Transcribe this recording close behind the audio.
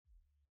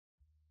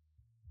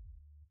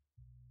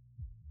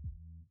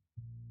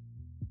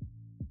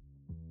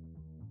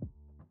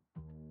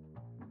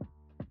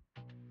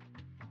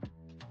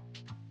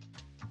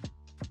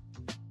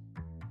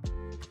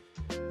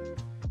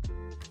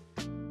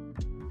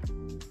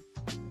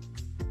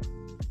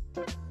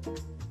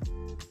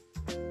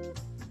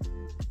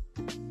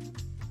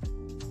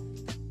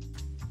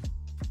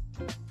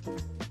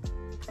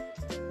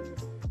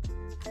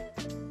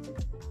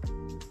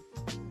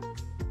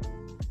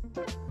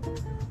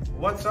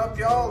What's up,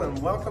 y'all, and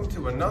welcome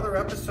to another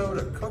episode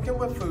of Cooking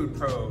with Food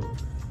Pro.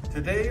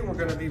 Today we're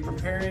going to be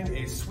preparing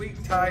a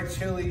sweet Thai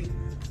chili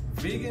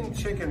vegan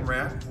chicken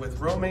wrap with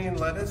romaine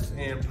lettuce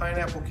and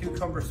pineapple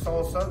cucumber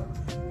salsa,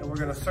 and we're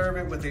going to serve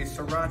it with a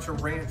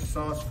sriracha ranch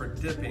sauce for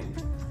dipping.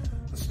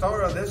 The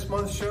star of this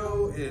month's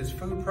show is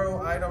Food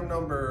Pro item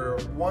number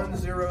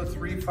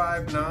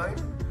 10359,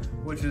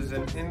 which is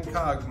an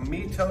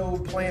incognito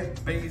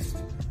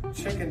plant-based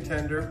chicken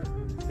tender.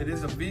 It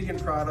is a vegan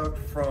product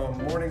from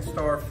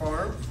Morningstar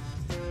Farms.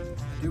 I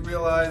do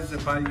realize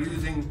that by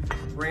using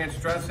ranch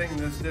dressing,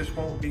 this dish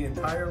won't be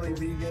entirely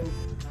vegan,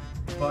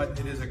 but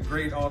it is a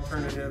great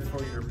alternative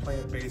for your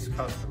plant-based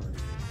customers.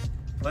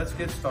 Let's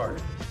get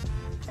started.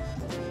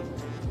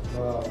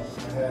 I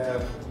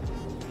have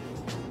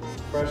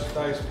fresh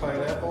diced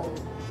pineapple,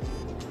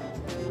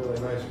 really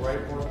nice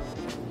ripe one.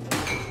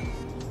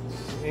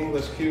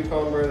 English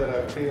cucumber that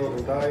I've peeled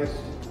and diced.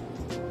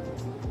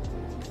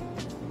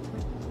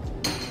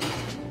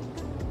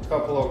 A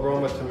couple of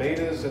Roma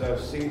tomatoes that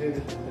I've seeded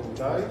and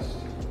diced.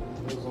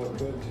 Those look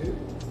good too.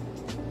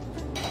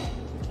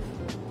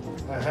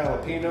 A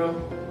jalapeno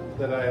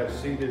that I have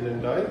seeded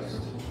and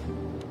diced.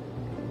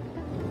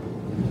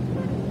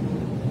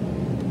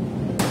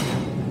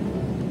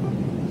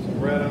 Some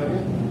red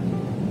onion.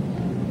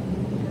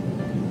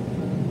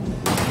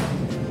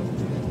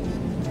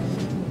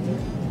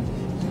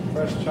 Some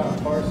fresh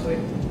chopped parsley.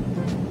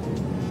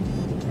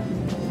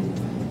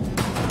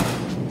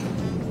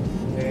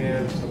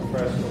 And some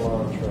fresh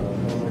cilantro.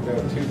 I'm going to go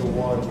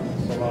 2-to-1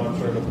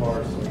 cilantro to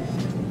parsley.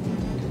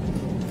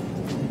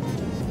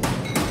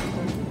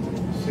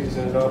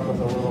 Season it up with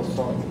a little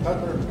salt and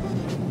pepper.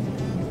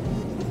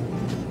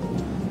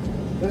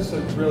 This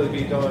should really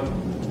be done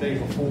the day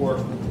before,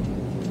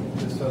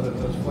 just so that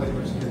those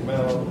flavors can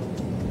meld.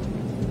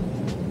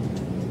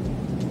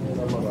 And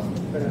I'm going to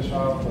finish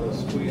off with a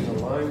squeeze of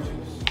lime juice.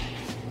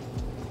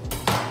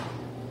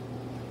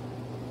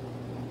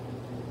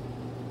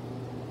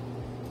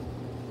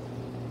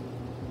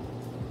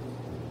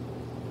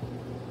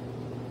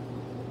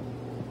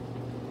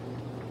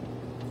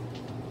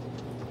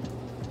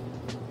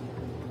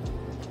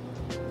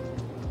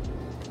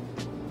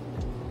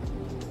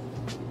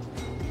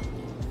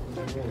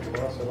 And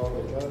toss it all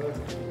together.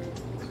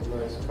 It's a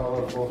nice,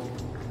 colorful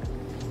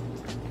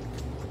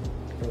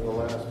for the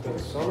last bit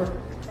of summer.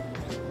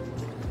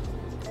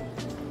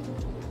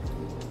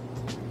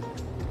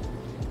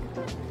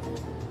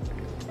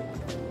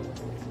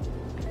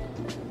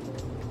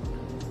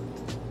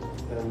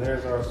 And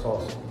there's our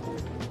salsa.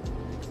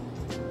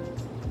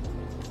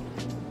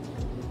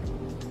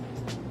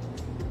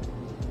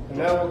 And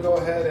now we'll go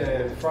ahead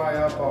and fry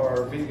up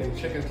our vegan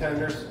chicken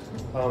tenders.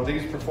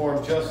 These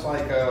perform just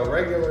like a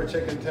regular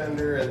chicken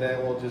tender, and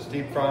then we'll just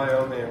deep fry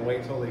them and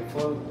wait till they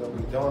float. They'll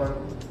be done,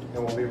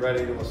 and we'll be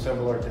ready to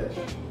assemble our dish.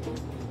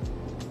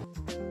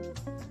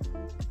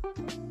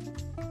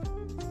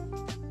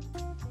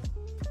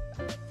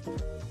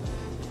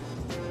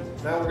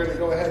 Now we're going to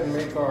go ahead and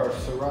make our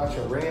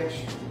sriracha ranch.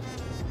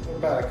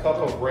 About a cup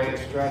of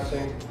ranch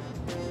dressing.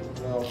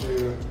 And I'll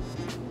do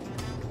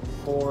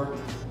 4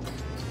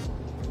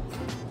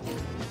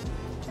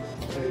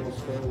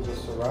 tablespoons of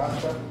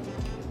sriracha.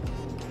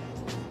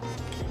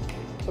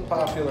 It's a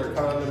popular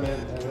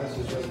condiment, and this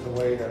is just a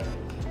way to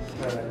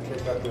kind of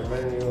kick up your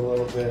menu a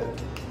little bit.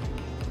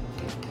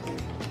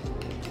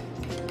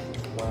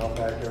 Wow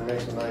factor,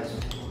 makes a nice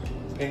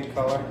pink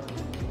color,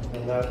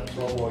 and that's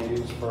what we'll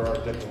use for our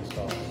dipping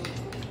sauce.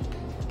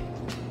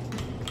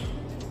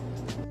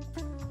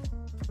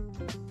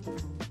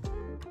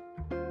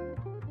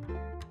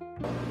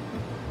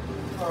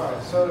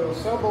 Alright, so to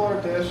assemble our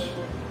dish,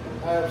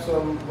 I have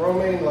some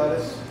romaine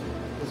lettuce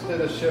instead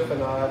of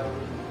chiffonade.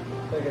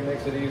 I think it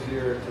makes it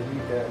easier to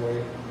eat that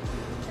way.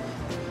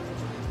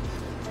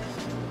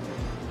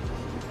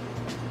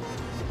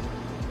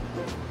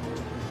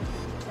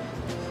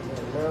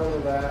 And down to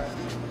that.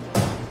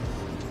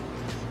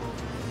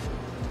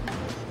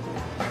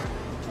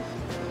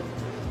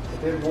 I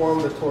did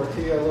warm the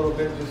tortilla a little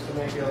bit just to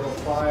make it a little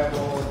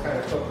pliable and kind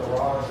of cook the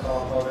rawness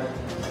off of it.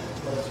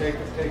 Let's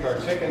take our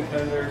chicken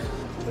tenders.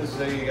 This is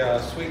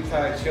a sweet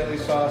Thai chili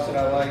sauce that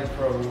I like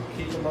from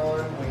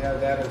Kikkoman. We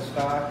have that in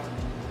stock.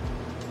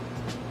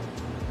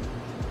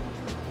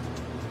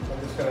 I'm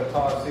just going to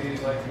toss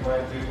these like you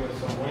might do with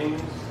some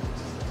wings.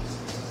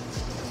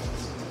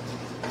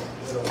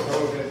 It'll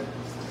throw it.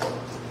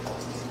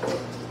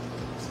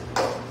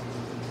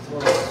 A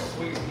little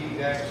sweet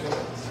heat action.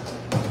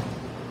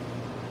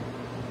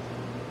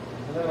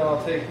 And then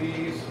I'll take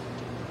these,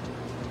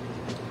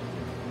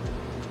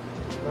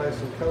 nice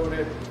and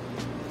coated.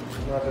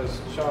 And I'll just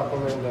chop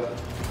them into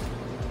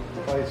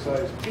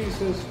bite-sized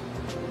pieces.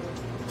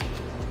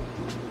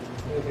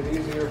 Make it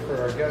easier for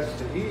our guests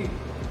to eat.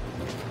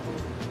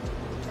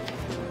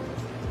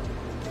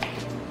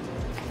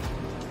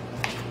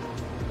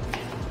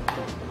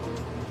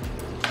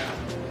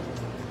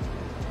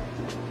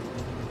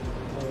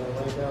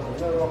 Lay down the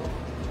middle.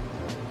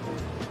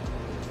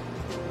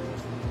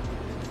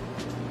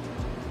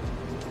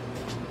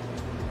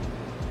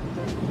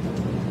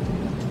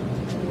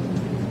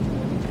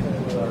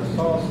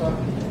 salsa.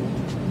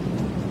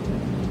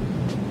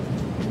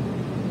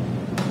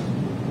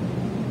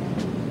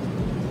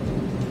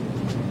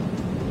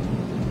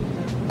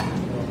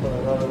 I'll put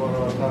another one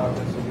on top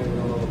just to give it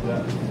a little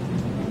depth.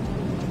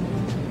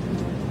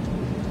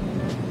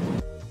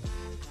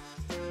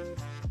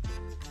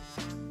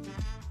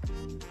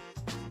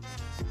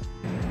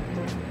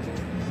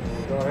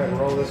 We'll go ahead and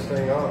roll this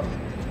thing up.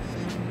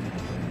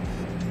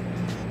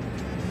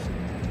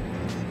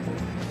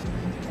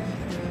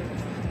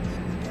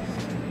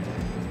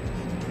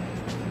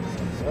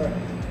 Alright.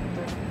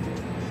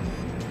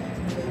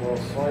 And we'll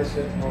slice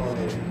it on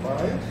the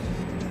thighs.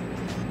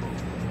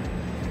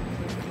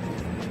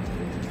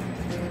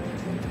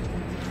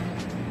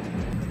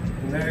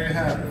 And there you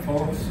have it,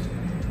 folks.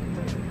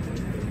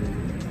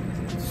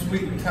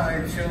 Sweet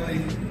Thai chili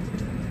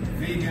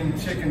vegan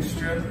chicken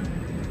strip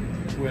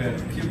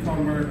with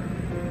cucumber,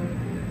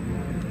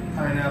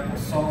 pineapple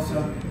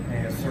salsa,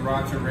 and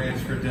sriracha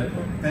ranch for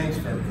dipping. Thanks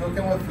for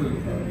cooking with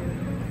Food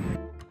Pro.